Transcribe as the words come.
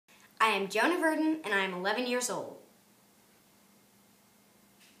I am Jonah and I am 11 years old.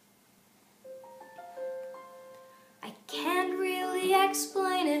 I can't really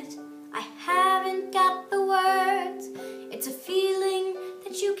explain it, I haven't got the words. It's a feeling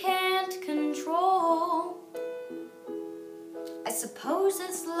that you can't control. I suppose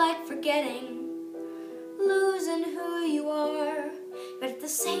it's like forgetting, losing who you are, but at the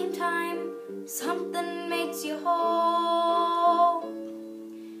same time, something makes you whole.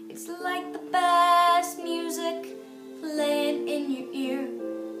 It's like the best music playing in your ear,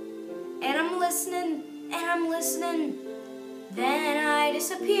 and I'm listening, then I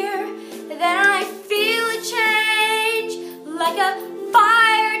disappear, then I feel a change, like a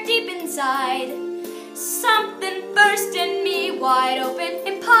fire deep inside. Something burst in me wide open,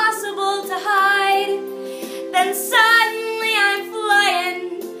 impossible to hide. Then suddenly I'm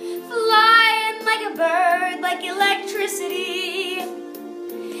flying like a bird, like electricity.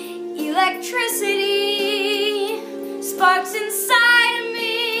 Electricity sparks inside of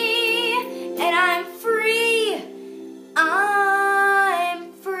me, and I'm free.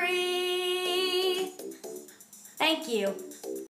 I'm free. Thank you.